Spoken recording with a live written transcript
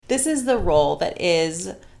This is the role that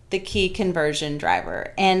is the key conversion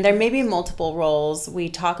driver. And there may be multiple roles. We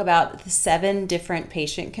talk about the 7 different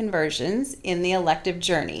patient conversions in the elective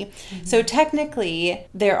journey. So technically,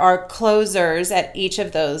 there are closers at each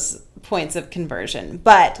of those points of conversion.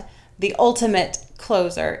 But the ultimate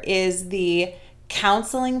closer is the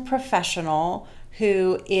counseling professional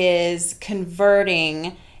who is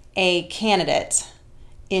converting a candidate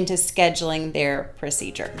into scheduling their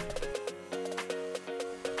procedure.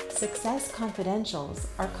 Success Confidentials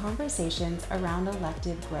are conversations around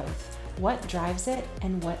elective growth. What drives it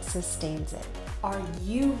and what sustains it? Are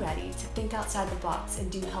you ready to think outside the box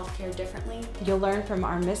and do healthcare differently? You'll learn from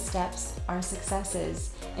our missteps, our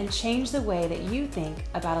successes, and change the way that you think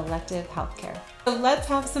about elective healthcare. So let's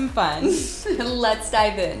have some fun. Let's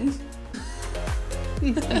dive in.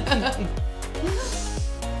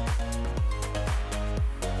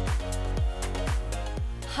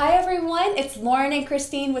 Hi everyone, it's Lauren and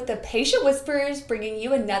Christine with the Patient Whisperers bringing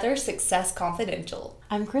you another Success Confidential.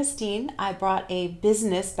 I'm Christine. I brought a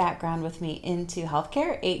business background with me into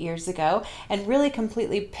healthcare 8 years ago and really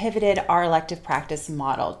completely pivoted our elective practice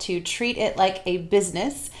model to treat it like a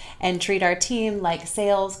business and treat our team like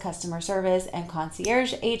sales, customer service, and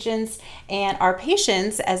concierge agents and our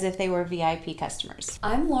patients as if they were VIP customers.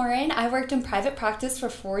 I'm Lauren. I worked in private practice for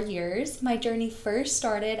 4 years. My journey first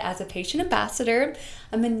started as a patient ambassador.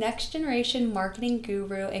 I'm a next generation marketing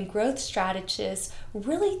guru and growth strategist,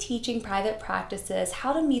 really teaching private practices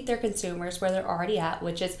how to meet their consumers where they're already at,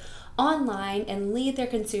 which is online, and lead their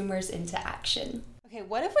consumers into action. Okay,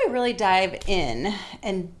 what if we really dive in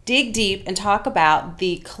and dig deep and talk about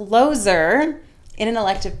the closer in an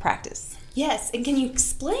elective practice? Yes, and can you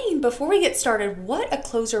explain, before we get started, what a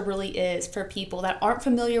closer really is for people that aren't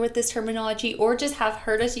familiar with this terminology or just have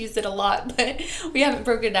heard us use it a lot, but we haven't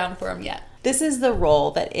broken it down for them yet? This is the role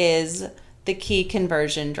that is the key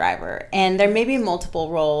conversion driver. And there may be multiple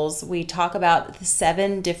roles. We talk about the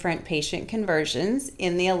 7 different patient conversions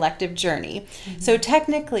in the elective journey. So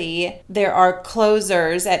technically, there are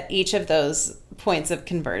closers at each of those points of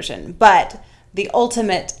conversion. But the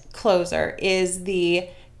ultimate closer is the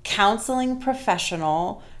counseling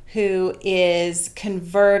professional who is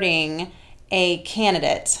converting a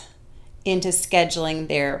candidate into scheduling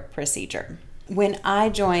their procedure. When I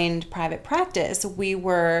joined private practice, we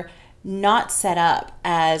were not set up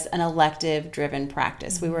as an elective-driven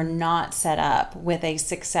practice. We were not set up with a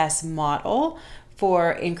success model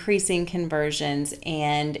for increasing conversions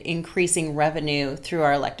and increasing revenue through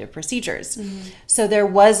our elective procedures. So there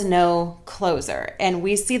was no closer. And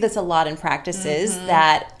we see this a lot in practices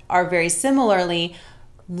that are very similarly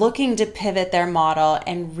looking to pivot their model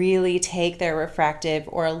and really take their refractive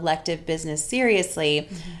or elective business seriously.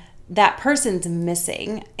 That person's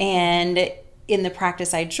missing. And in the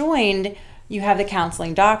practice I joined, you have the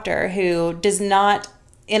counseling doctor who does not,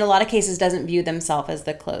 in a lot of cases, doesn't view themselves as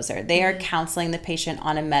the closer. They are counseling the patient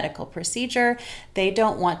on a medical procedure. They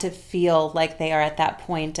don't want to feel like they are at that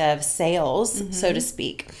point of sales, so to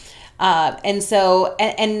speak.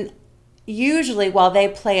 And usually, while they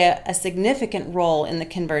play a significant role in the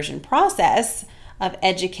conversion process of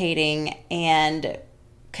educating and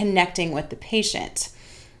connecting with the patient,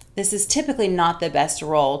 this is typically not the best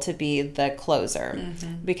role to be the closer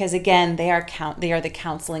because, again, they are the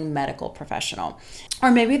counseling medical professional.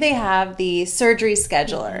 Or maybe they have the surgery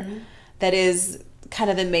scheduler that is kind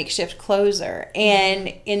of the makeshift closer.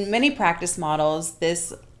 And in many practice models,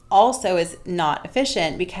 this also is not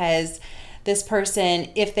efficient because this person,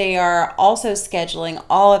 if they are also scheduling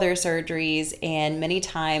all other surgeries and many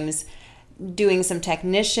times doing some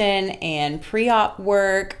technician and pre-op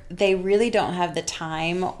work, they really don't have the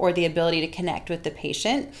time or the ability to connect with the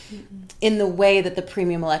patient in the way that the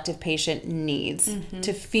premium elective patient needs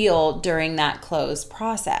to feel during that close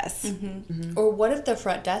process. Or what if the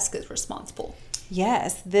front desk is responsible?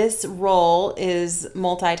 Yes, this role is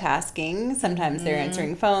multitasking. Sometimes they're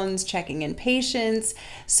answering phones, checking in patients.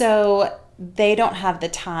 So they don't have the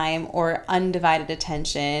time or undivided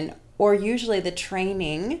attention or usually the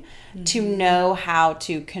training to know how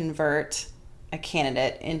to convert a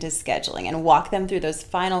candidate into scheduling and walk them through those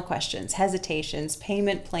final questions, hesitations,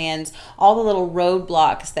 payment plans, all the little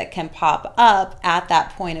roadblocks that can pop up at that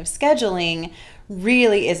point of scheduling.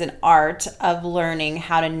 Really is an art of learning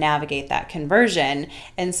how to navigate that conversion.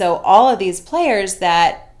 And so all of these players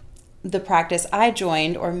that the practice I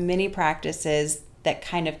joined or many practices that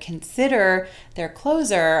kind of consider their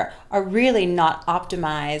closer are really not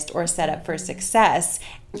optimized or set up for success.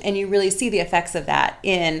 And you really see the effects of that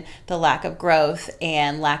in the lack of growth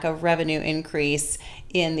and lack of revenue increase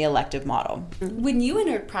in the elective model. When you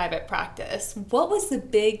entered private practice, what was the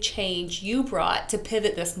big change you brought to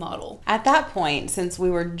pivot this model? At that point, since we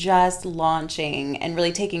were just launching and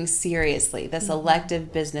really taking seriously this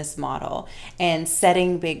elective business model and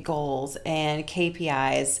setting big goals and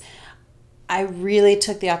KPIs, I really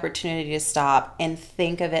took the opportunity to stop and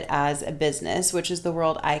think of it as a business, which is the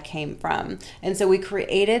world I came from. And so we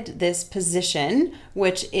created this position,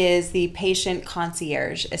 which is the patient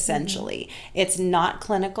concierge, essentially. It's not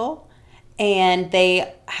clinical, and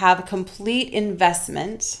they have complete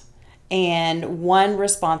investment and one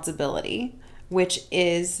responsibility, which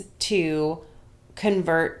is to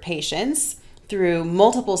convert patients through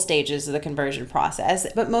multiple stages of the conversion process,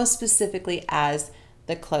 but most specifically as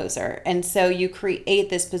the closer. And so you create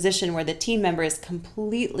this position where the team member is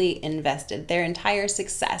completely invested. Their entire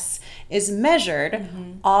success is measured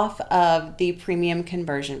off of the premium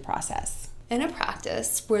conversion process. In a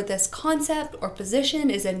practice where this concept or position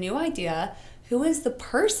is a new idea, who is the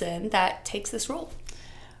person that takes this role?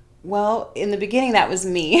 Well, in the beginning, that was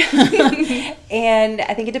me. And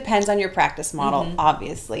I think it depends on your practice model,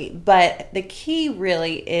 obviously. But the key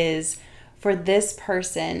really is for this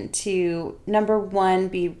person to, number one,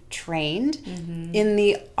 be trained in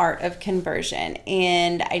the art of conversion.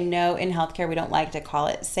 And I know in healthcare we don't like to call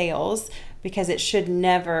it sales because it should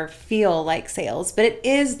never feel like sales, but it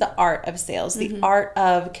is the art of sales, the art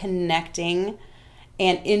of connecting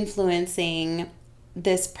and influencing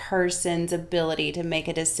this person's ability to make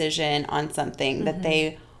a decision on something that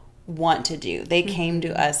they want to do. They came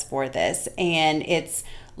to us for this, and it's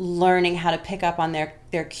learning how to pick up on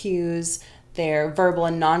their cues, their verbal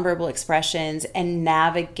and nonverbal expressions, and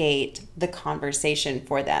navigate the conversation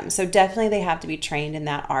for them. So definitely they have to be trained in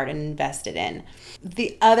that art and invested in.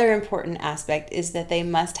 The other important aspect is that they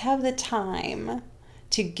must have the time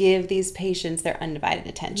to give these patients their undivided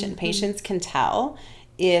attention. Patients can tell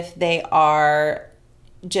if they are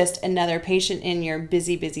just another patient in your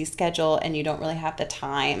busy schedule and you don't really have the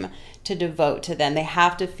time to devote to them. They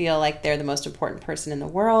have to feel like they're the most important person in the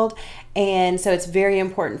world. And so it's very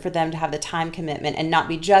important for them to have the time commitment and not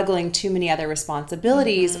be juggling too many other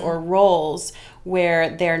responsibilities or roles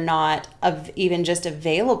where they're not even just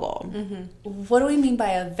available. What do we mean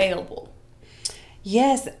by available?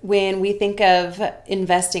 Yes, when we think of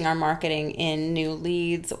investing our marketing in new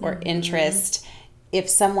leads or interest, if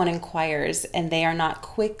someone inquires and they are not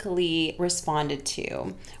quickly responded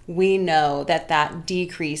to, we know that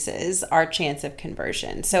decreases our chance of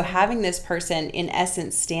conversion. So having this person, in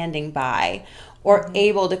essence, standing by or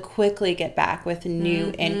able to quickly get back with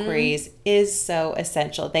new inquiries is so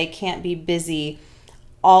essential. They can't be busy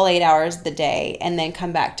all 8 hours of the day and then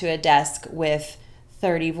come back to a desk with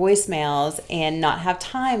 30 voicemails and not have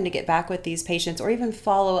time to get back with these patients or even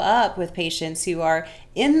follow up with patients who are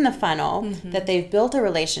in the funnel that they've built a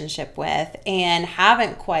relationship with and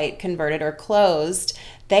haven't quite converted or closed.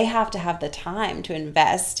 They have to have the time to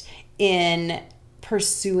invest in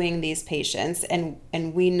pursuing these patients. And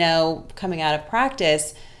we know coming out of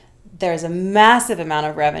practice, there's a massive amount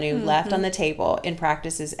of revenue left on the table in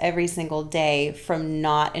practices every single day from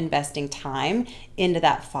not investing time into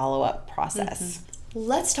that follow-up process.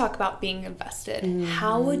 Let's talk about being invested.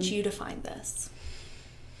 How would you define this?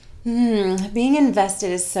 Being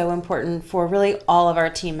invested is so important for really all of our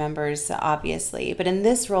team members, obviously. But in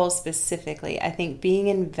this role specifically, I think being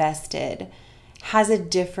invested has a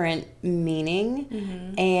different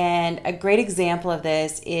meaning. And a great example of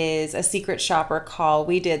this is a secret shopper call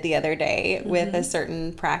we did the other day with a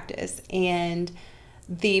certain practice. And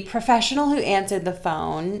the professional who answered the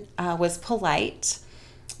phone was polite.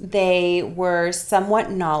 They were somewhat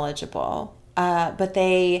knowledgeable, but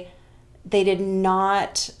they did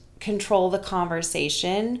not control the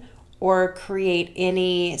conversation or create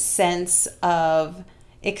any sense of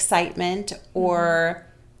excitement or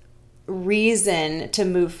reason to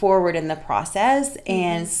move forward in the process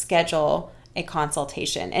and schedule a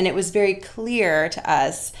consultation. And it was very clear to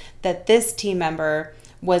us that this team member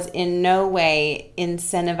was in no way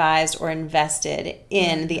incentivized or invested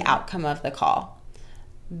in the outcome of the call.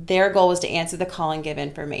 Their goal was to answer the call and give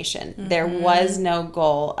information. There was no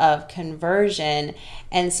goal of conversion,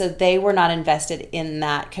 and so they were not invested in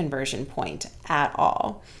that conversion point at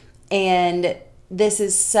all. And this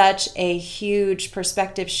is such a huge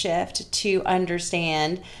perspective shift to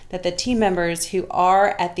understand that the team members who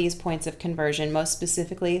are at these points of conversion, most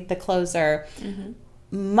specifically the closer,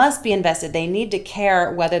 must be invested. They need to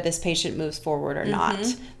care whether this patient moves forward or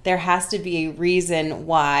not. There has to be a reason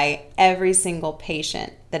why every single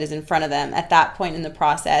patient that is in front of them at that point in the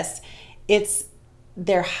process, it's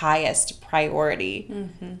their highest priority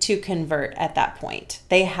to convert at that point.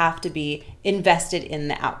 They have to be invested in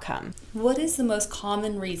the outcome. What is the most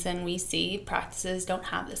common reason we see practices don't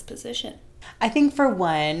have this position? I think for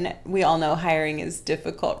one, we all know hiring is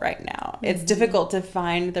difficult right now. It's difficult to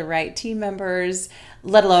find the right team members,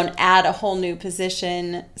 let alone add a whole new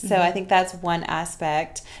position. So I think that's one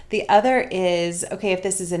aspect. The other is, okay, if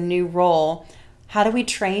this is a new role, how do we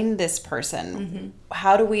train this person?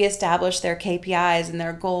 How do we establish their KPIs and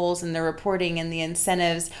their goals and their reporting and the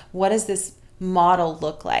incentives? What does this model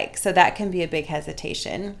look like? So that can be a big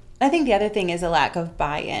hesitation. I think the other thing is a lack of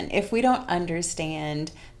buy-in. If we don't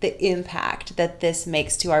understand the impact that this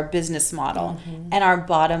makes to our business model and our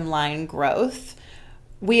bottom line growth,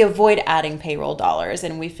 we avoid adding payroll dollars,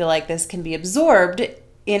 and we feel like this can be absorbed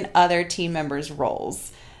in other team members'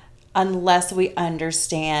 roles unless we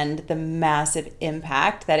understand the massive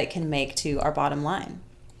impact that it can make to our bottom line.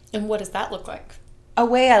 And what does that look like? A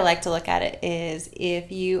way I like to look at it is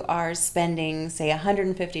if you are spending, say,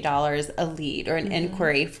 $150 a lead or an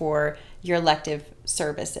inquiry for your elective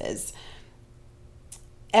services,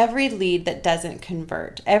 every lead that doesn't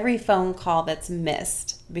convert, every phone call that's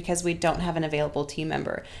missed because we don't have an available team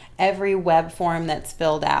member, every web form that's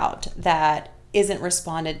filled out that isn't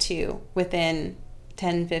responded to within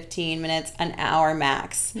 10, 15 minutes, an hour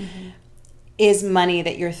max, is money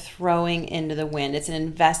that you're throwing into the wind. It's an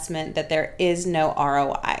investment that there is no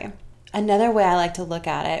ROI. Another way I like to look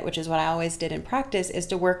at it, which is what I always did in practice, is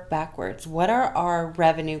to work backwards. What are our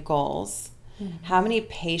revenue goals? How many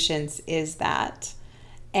patients is that?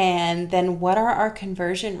 And then what are our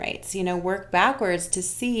conversion rates? Work backwards to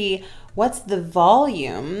see what's the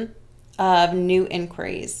volume of new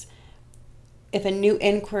inquiries. If a new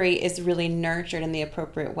inquiry is really nurtured in the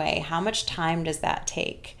appropriate way, how much time does that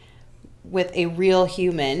take? With a real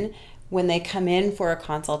human, when they come in for a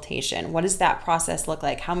consultation, what does that process look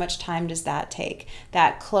like? How much time does that take?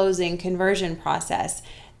 That closing conversion process,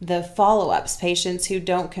 the follow-ups, patients who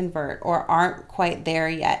don't convert or aren't quite there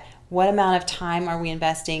yet, what amount of time are we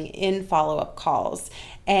investing in follow-up calls?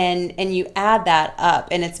 And you add that up,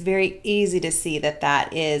 and it's very easy to see that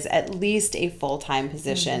that is at least a full-time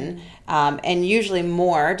position, and usually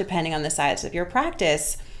more, depending on the size of your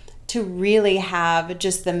practice, to really have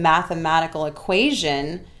just the mathematical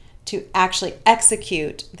equation to actually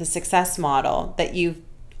execute the success model that you've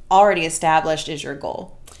already established is your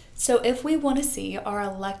goal. So if we want to see our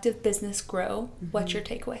elective business grow, what's your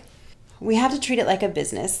takeaway? We have to treat it like a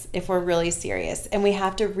business if we're really serious, and we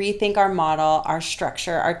have to rethink our model, our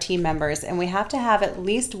structure, our team members, and we have to have at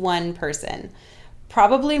least one person,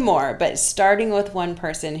 probably more, but starting with one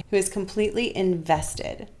person who is completely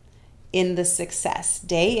invested in the success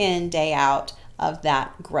day in, day out of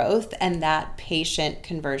that growth and that patient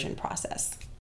conversion process.